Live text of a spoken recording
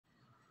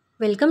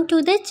Welcome to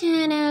the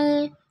channel.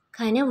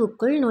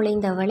 கனவுக்குள்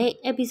நுழைந்தவளே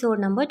episode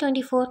number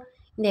 24.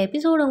 இந்த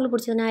episode உங்களுக்கு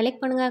பிடிச்சதுன்னா லைக்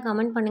பண்ணுங்கள்,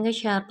 கமெண்ட் பண்ணுங்கள்,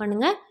 ஷேர்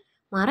பண்ணுங்கள்.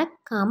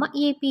 மறக்காமல்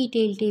ஏபி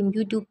டெய்ல் டீம்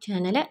யூடியூப்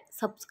சேனலை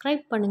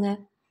சப்ஸ்கிரைப் பண்ணுங்கள்.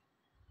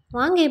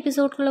 வாங்க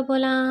எபிசோட்குள்ளே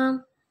போகலாம்.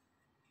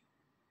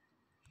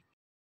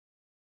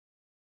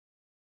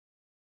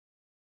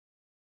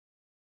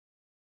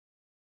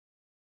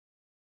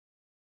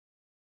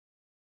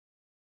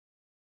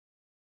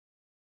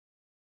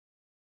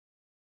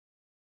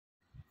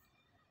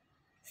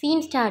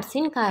 சீன் ஸ்டார்ட்ஸ்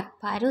இன் கார்.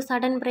 பாரு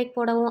சடன் பிரேக்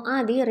போடவும்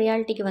ஆதி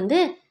ரியாலிட்டிக்கு வந்து,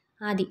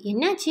 ஆதி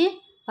என்னாச்சு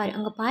பாரு,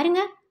 அங்கே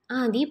பாருங்க.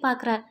 ஆதி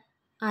பார்க்குறார்.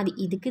 ஆதி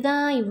இதுக்கு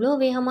தான் இவ்வளோ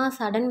வேகமாக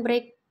சடன்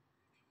பிரேக்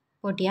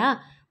போட்டியா?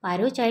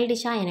 பாரு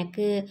சைல்டிஷா,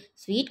 எனக்கு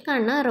ஸ்வீட்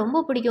கார்ன்னா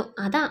ரொம்ப பிடிக்கும்,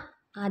 அதான்.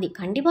 ஆதி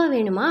கண்டிப்பாக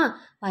வேணுமா?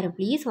 பாரு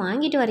ப்ளீஸ்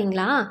வாங்கிட்டு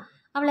வரீங்களா?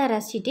 அவளை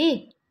ரசிச்சிட்டே,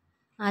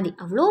 ஆதி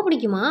அவ்வளோ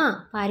பிடிக்குமா?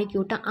 பாரு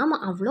க்யூட்டா,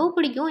 ஆமாம் அவ்வளோ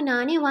பிடிக்கும்,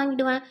 நானே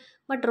வாங்கிடுவேன்,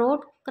 பட்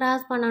ரோட்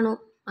கிராஸ் பண்ணணும்.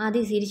 ஆதி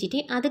சிரிச்சிட்டே,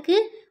 அதுக்கு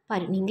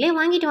பாரு நீங்களே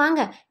வாங்கிட்டு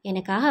வாங்க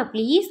எனக்காக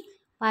ப்ளீஸ்.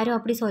 பாரு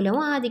அப்படி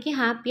சொல்லவும் ஆதிக்கு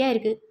ஹாப்பியாக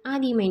இருக்குது.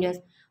 ஆதி மைண்டர்ஸ்,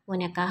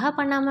 உனக்காக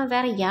பண்ணாமல்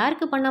வேற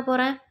யாருக்கு பண்ண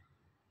போகிறேன்?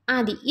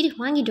 ஆதி இரு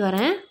வாங்கிட்டு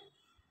வரேன்.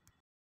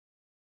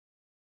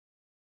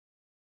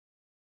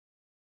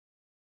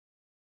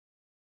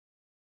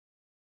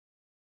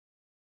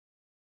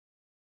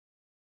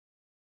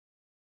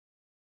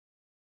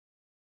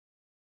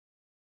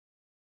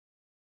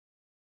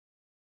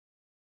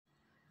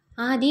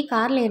 ஆதி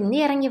காரில் இருந்து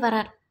இறங்கி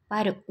வரார்.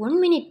 பாரு 1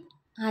 மினிட்.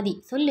 ஆதி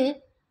சொல்லு.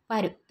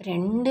 பாரு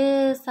 2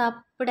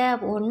 சாப்பிட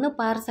 1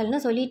 பார்சல்னு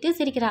சொல்லிட்டு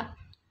சிரிக்கிறா.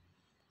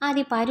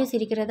 ஆதி பாரு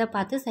சிரிக்கிறத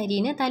பார்த்து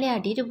சரின்னு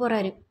தலையாட்டிட்டு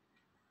போகிறாரு.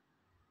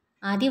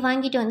 ஆதி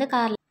வாங்கிட்டு வந்து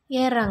காரில்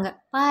ஏறுறாங்க.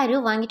 பாரு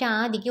வாங்கிட்டு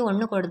ஆதிக்கு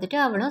 1 கொடுத்துட்டு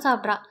அவளும்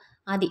சாப்பிட்றா.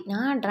 ஆதி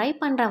நான் ட்ரைவ்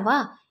பண்ணுறேன், வா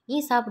நீ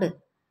சாப்பிடு.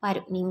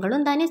 பாரு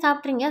நீங்களும் தானே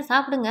சாப்பிட்றீங்க,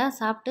 சாப்பிடுங்க,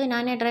 சாப்பிட்டு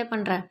நானே ட்ரைவ்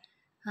பண்ணுறேன்.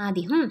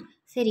 ஆதி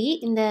சரி,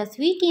 இந்த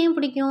ஸ்வீட் ஏன்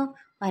பிடிக்கும்?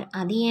 பாரு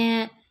அது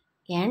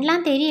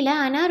ஏன்லாம் தெரியல,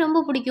 ஆனால் ரொம்ப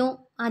பிடிக்கும்.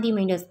 ஆதி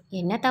மைண்டர்ஸ்,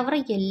 என்ன தவிர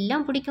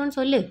எல்லாம் பிடிக்கும்னு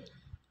சொல்லு.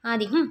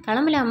 ஆதி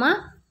கிளம்பலாமா?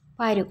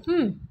 பாரு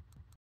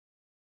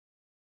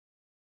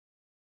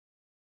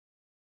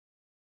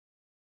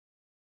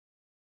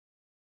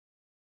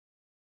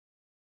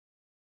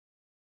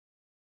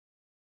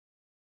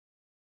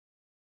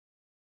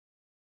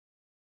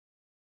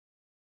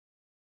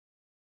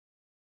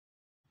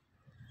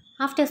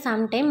after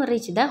some time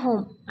reach the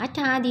home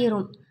at Aadhi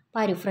room.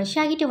 பாரு ஃப்ரெஷ்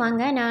ஆகிட்டு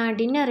வாங்க, நான்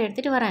டின்னர்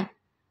எடுத்துகிட்டு வரேன்.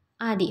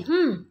 ஆதி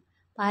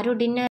பாரு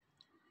டின்னர்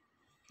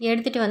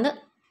எடுத்துகிட்டு வந்து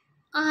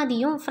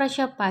ஆதியும் ஃப்ரெஷ்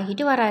அப்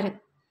ஆகிட்டு வராரு.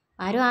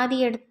 பாரு ஆதி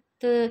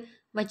எடுத்து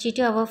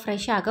வச்சுட்டு அவள்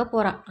ஃப்ரெஷ் ஆக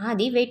போகிறான்.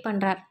 ஆதி வெயிட்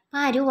பண்ணுறார்.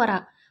 பாரு வரா.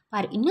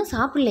 பாரு இன்னும்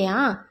சாப்பிட்லையா?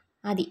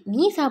 ஆதி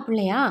நீ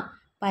சாப்பிட்லையா?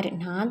 பாரு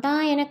நான்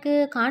தான் எனக்கு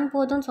கான்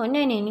போதும்னு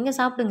சொன்னேனே, நீங்கள்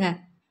சாப்பிடுங்க.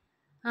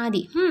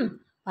 ஆதி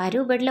பாரு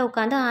பெட்டில்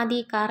உட்காந்து ஆதி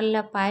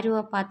காரில்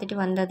பாருவை பார்த்துட்டு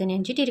வந்தது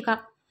நினச்சிட்டு இருக்கா.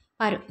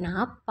 பாரு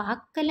நான்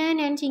பார்க்கலன்னு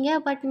நினச்சிங்க,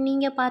 பட்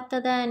நீங்கள்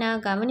பார்த்ததை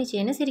நான்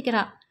கவனிச்சேன்னு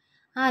சிரிக்கிறா.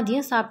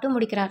 ஆதியும் சாப்பிட்டு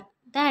முடிக்கிறார்.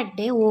 That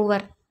day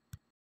over.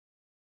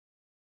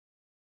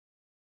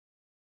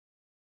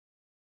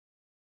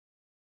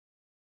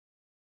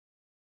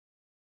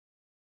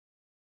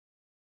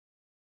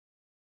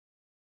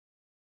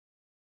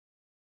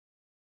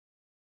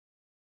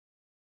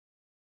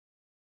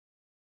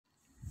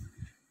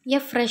 A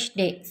fresh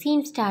day.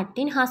 Scene start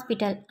in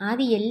hospital.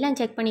 ஆதி எல்லாம்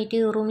செக் பண்ணிவிட்டு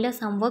ரூமில்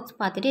சம் ஒர்க்ஸ்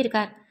பார்த்துட்டு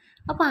இருக்கார்.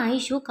 அப்போ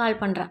ஐஷு கால்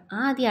பண்ணுறா.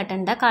 ஆதி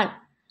அட்டன் த கால்.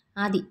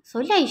 ஆதி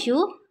சொல்லு ஐஷு.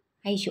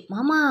 ஐஷு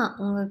மாமா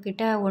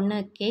உங்ககிட்ட ஒன்று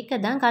கேட்க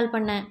தான் கால்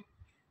பண்ணேன்.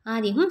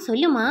 ஆதி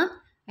சொல்லுமா.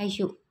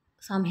 ஐஷு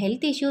சம்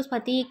ஹெல்த் இஷ்யூஸ்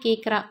பற்றி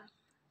கேட்குறா.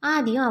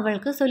 ஆதியும்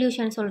அவளுக்கு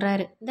சொல்யூஷன்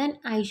சொல்கிறாரு. தென்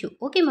ஐஷு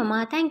ஓகே மாமா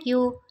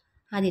தேங்க்யூ.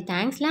 ஆதி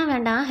தேங்க்ஸ்லாம்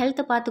வேண்டாம்,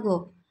 ஹெல்த்தை பார்த்துக்கோ.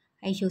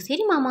 ஐஷு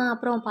சரி மாமா.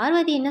 அப்புறம்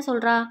பார்வதி என்ன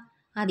சொல்கிறா?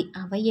 ஆதி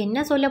அவள்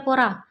என்ன சொல்ல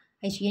போகிறா?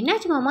 ஐஷு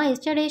என்னாச்சு மாமா,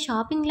 எஸ்டர்டே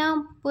ஷாப்பிங்லாம்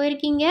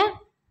போயிருக்கீங்க?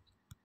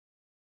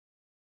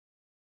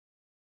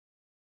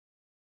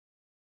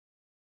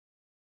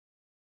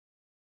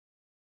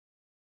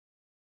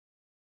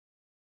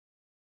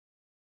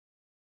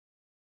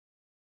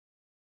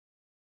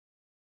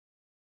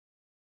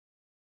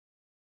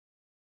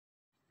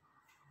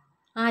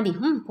 ஆதி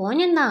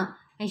போனேன்தான்.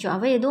 ஐஷு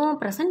அவள்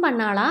எதுவும் ப்ரெசன்ட்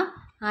பண்ணாளா?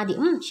 ஆதி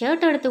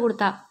ஷர்ட் எடுத்து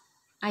கொடுத்தா.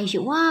 ஐஷு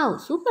வாவ்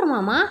சூப்பர்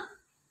மாமா.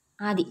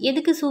 ஆதி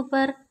எதுக்கு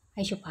சூப்பர்?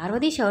 ஐஷு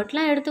பார்வதி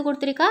ஷர்ட்லாம் எடுத்து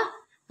கொடுத்துருக்கா.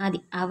 ஆதி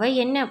அவள்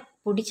என்ன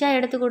பிடிச்சா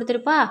எடுத்து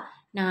கொடுத்துருப்பா,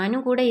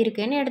 நானும் கூட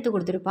இருக்கேன்னு எடுத்து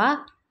கொடுத்துருப்பா.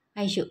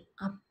 ஐஷு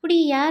அப்படி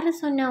யார்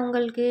சொன்னா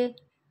உங்களுக்கு?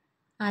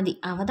 ஆதி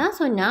அவள் தான்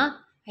சொன்னா.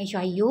 ஐஷு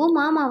ஐயோ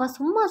மாமா அவள்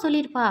சும்மா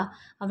சொல்லியிருப்பா,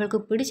 அவளுக்கு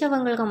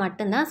பிடிச்சவங்களுக்கு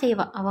மட்டும்தான்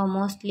செய்வா அவள்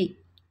மோஸ்ட்லி.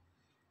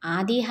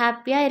 ஆதி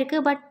ஹாப்பியாக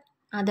இருக்குது, பட்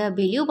அதை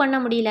பிலீவ் பண்ண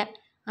முடியல.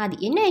 ஆதி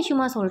என்ன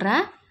ஐஷுமா சொல்கிற?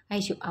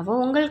 ஐஷு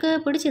அவள் உங்களுக்கு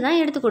பிடிச்சி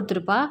தான் எடுத்து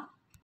கொடுத்துருப்பா.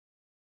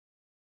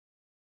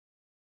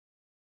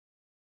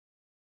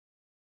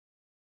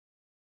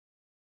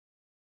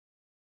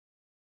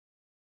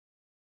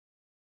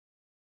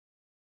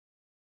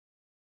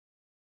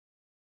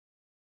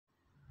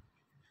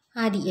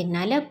 ஆதி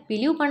என்னால்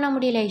பிலீவ் பண்ண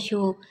முடியல ஐஷு.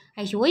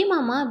 ஐஷு ஓய்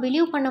மாமா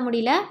பிலீவ் பண்ண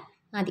முடியல.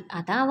 ஆதி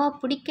அதான் அவள்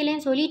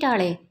பிடிக்கலன்னு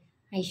சொல்லிட்டாளே.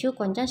 ஐஷு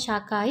கொஞ்சம்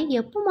ஷாக் ஆகி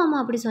எப்போ மாமா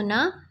அப்படி சொன்னா?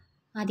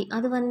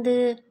 அது வந்து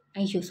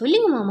ஐஷு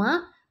சொல்லுங்க மாமா.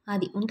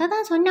 உன்ட்ட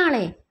தான்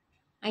சொன்னாளே.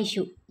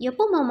 ஐஷு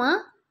எப்போ மாமா?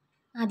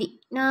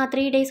 நான்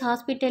 3 days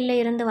ஹாஸ்பிட்டலில்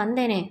இருந்து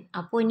வந்தேனே,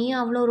 அப்போது நீ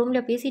அவ்வளோ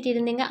ரூமில் பேசிகிட்டு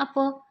இருந்தீங்க,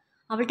 அப்போது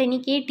அவள்கிட்ட நீ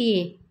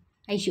கேட்டியே.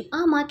 ஐஷு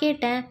ஆமாம்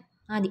கேட்டேன்.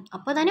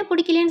 அப்போ தானே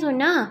பிடிக்கலன்னு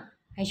சொன்னா.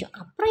 ஐஷு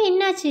அப்புறம்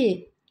என்னாச்சு?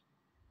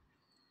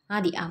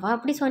 அவள்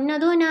அப்படி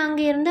சொன்னதும் நான்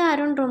அங்கே இருந்து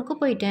அருண் ரூமுக்கு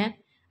போயிட்டேன்.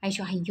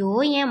 ஐஷு ஐயோ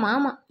ஏன்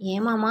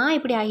மாமா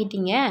இப்படி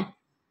ஆகிட்டீங்க?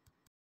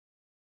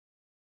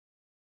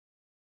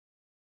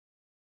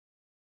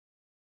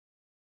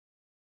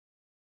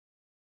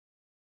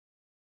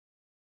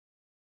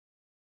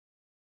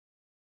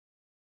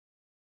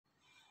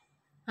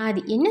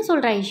 என்ன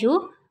சொல்கிற ஐஷு?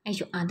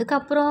 ஐஷு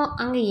அதுக்கப்புறம்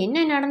அங்கே என்ன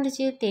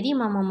நடந்துச்சு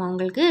தெரியுமா மாமா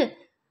உங்களுக்கு?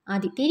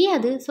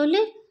 தெரியாது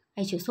சொல்லு.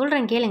 ஐஷு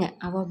சொல்கிறேன் கேளுங்க.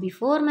 அவள்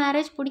பிஃபோர்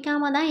மேரேஜ்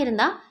பிடிக்காம தான்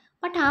இருந்தா.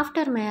 பட்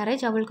ஆஃப்டர்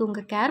மேரேஜ் அவளுக்கு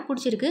உங்கள் கேர்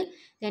பிடிச்சிருக்கு.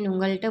 தென்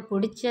உங்கள்கிட்ட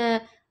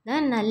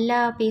பிடிச்சதான் நல்லா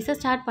பேச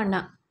ஸ்டார்ட்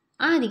பண்ணான்.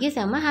 ஆதிக்கு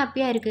செம்ம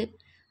ஹாப்பியாக இருக்குது.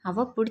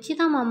 அவள் பிடிச்சி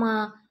தான் மாமா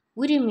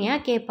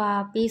உரிமையாக கேட்பா,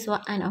 பேசுவா.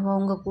 அண்ட் அவள்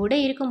உங்கள் கூட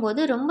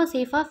இருக்கும்போது ரொம்ப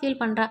சேஃபாக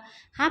ஃபீல் பண்ணுறா,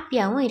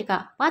 ஹாப்பியாகவும் இருக்கா.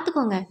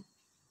 பார்த்துக்கோங்க.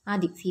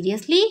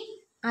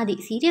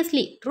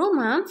 Seriously true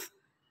mams.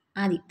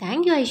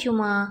 Thank you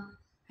ஐஷுமா.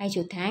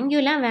 Aishu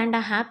தேங்க்யூலாம்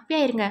வேண்டாம்,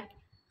 ஹாப்பியாக இருங்க.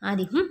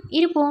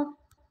 இருப்போம்.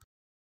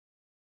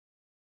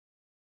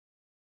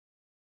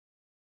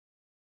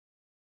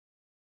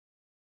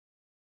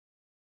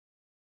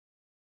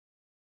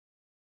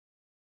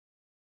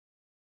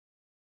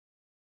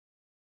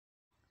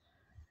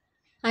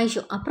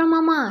 ஐஷு அப்புறம்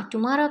மாமா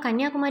டுமாரோ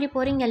கன்னியாகுமரி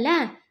போகிறீங்கல்ல?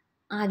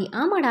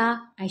 ஆமாடா.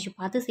 ஐஷு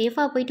பார்த்து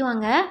சேஃபாக போயிட்டு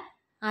வாங்க.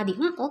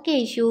 ஓகே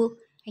ஐஷு.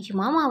 ஐஷு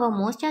மாமா அவள்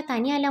மோஸ்ட்டாக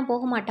தனியாக எல்லாம்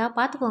போக மாட்டா,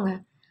 பார்த்துக்கோங்க.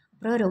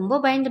 அப்புறம் ரொம்ப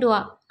பயந்துடுவா.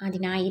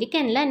 நான்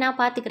இருக்கேன்ல, நான்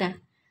பார்த்துக்கிறேன்.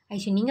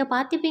 ஐஷு நீங்கள்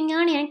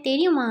பார்த்துப்பீங்கன்னு எனக்கு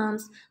தெரியும்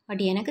மாம்ஸ்.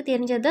 பட் எனக்கு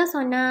தெரிஞ்சதான்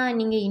சொன்னால்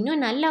நீங்கள்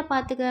இன்னும் நல்லா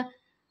பார்த்துக்க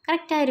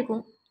கரெக்டாக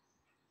இருக்கும்.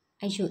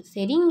 ஐஷு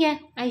சரிங்க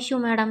ஐஷு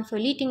மேடம்,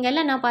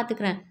 சொல்லிட்டீங்கல்ல, நான்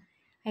பார்த்துக்கிறேன்.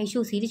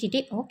 ஐஷு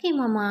சிரிச்சிட்டே ஓகே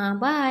மாமா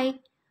பாய்.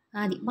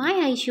 பாய்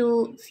Aishu.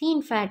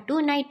 Scene fat to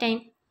night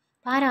time.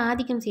 பாரு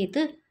ஆதிக்கும்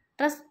சேர்த்து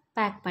ட்ரெஸ்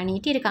பேக்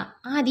பண்ணிட்டு இருக்கான்.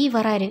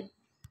 வராரு.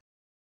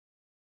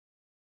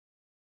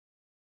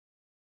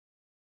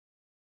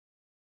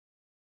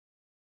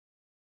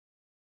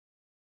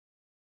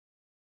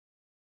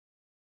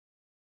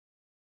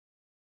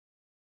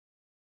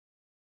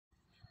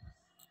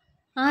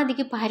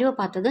 ஆதிக்கு பாருவை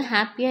பார்த்தது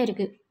ஹாப்பியாக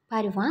இருக்குது.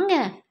 பாரு வாங்க.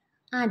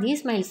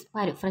 ஸ்மைல்ஸ்.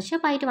 பாரு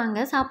ஃப்ரெஷ்ஷப் ஆகிட்டு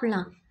வாங்க,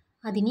 சாப்பிட்லாம்.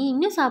 நீ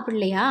இன்னும்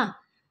சாப்பிட்லையா?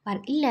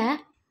 பாரு இல்லை.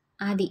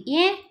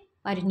 ஏன்?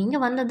 பாரு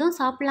நீங்கள் வந்ததும்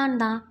சாப்பிட்லான்னு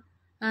தான்.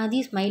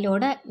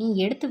 ஸ்மைலோட நீ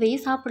எடுத்து வை,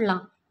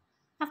 சாப்பிட்லாம்.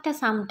 ஆஃப்டர்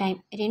சம் டைம்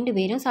 2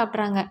 பேரும்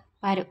சாப்பிட்றாங்க.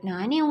 பாரு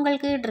நானே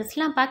உங்களுக்கு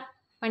ட்ரெஸ்லாம் பேக்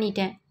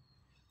பண்ணிட்டேன்.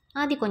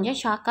 கொஞ்சம்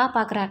ஷாக்காக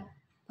பார்க்குறார்.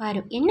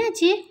 பாரு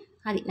என்னாச்சு?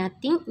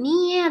 நத்திங். நீ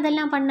ஏன்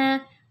அதெல்லாம் பண்ண?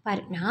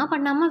 பாரு நான்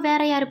பண்ணாமல்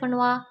வேற யார்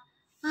பண்ணுவா?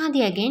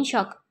 Again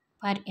shock.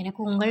 பாரு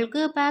எனக்கு உங்களுக்கு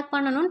பேக்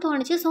பண்ணணும்னு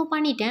தோணுச்சு, ஸோ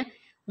பண்ணிட்டேன்.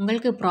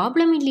 உங்களுக்கு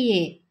ப்ராப்ளம்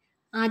இல்லையே?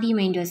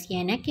 மைண்டர்ஸ்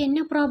எனக்கு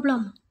என்ன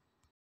ப்ராப்ளம்?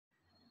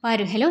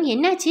 பாரு ஹலோ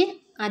என்னாச்சு?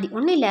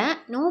 ஒன்றும் இல்லை,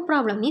 நோ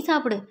ப்ராப்ளம், நீ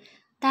சாப்பிடு.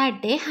 That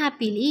day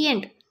happily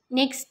end.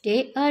 Next day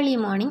early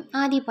morning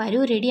பாரு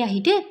ரெடி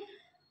ஆகிட்டு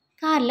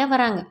காரில்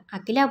வராங்க.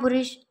 அகிலா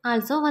புருஷ்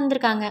ஆல்சோ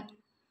வந்திருக்காங்க.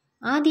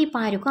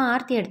 பாருக்கும்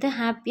ஆர்த்தி எடுத்து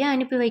ஹாப்பியாக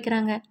அனுப்பி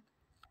வைக்கிறாங்க.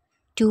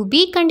 To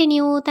be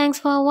continue.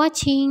 Thanks for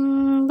வாட்சிங்.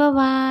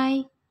 By.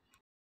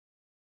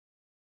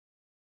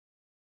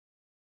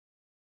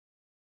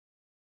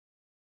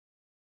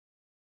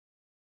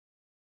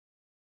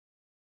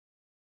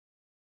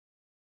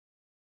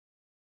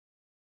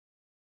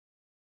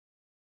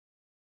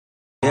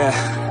 Yeah,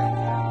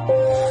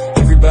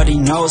 everybody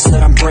knows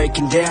that I'm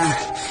breaking down.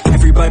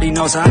 Everybody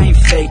knows I ain't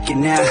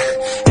faking now.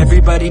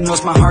 Everybody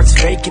knows my heart's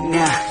faking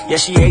now.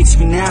 Yeah, she hates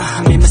me now,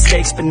 I made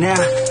mistakes but now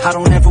I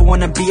don't ever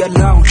wanna be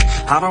alone.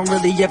 I don't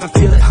really ever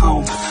feel at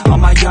home. On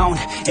my own,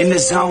 in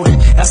the zone,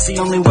 that's the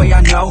only way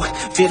I know.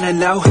 Feeling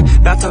low,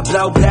 about to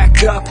blow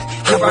back up.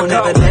 I won't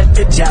ever let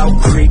the doubt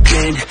creep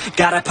in.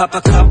 Gotta pop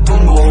a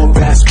couple more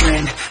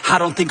aspirin. I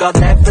don't think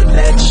I'll ever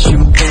let you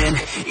in.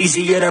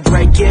 Easier to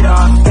break it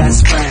off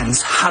best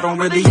friends. I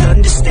don't really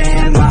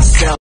understand myself.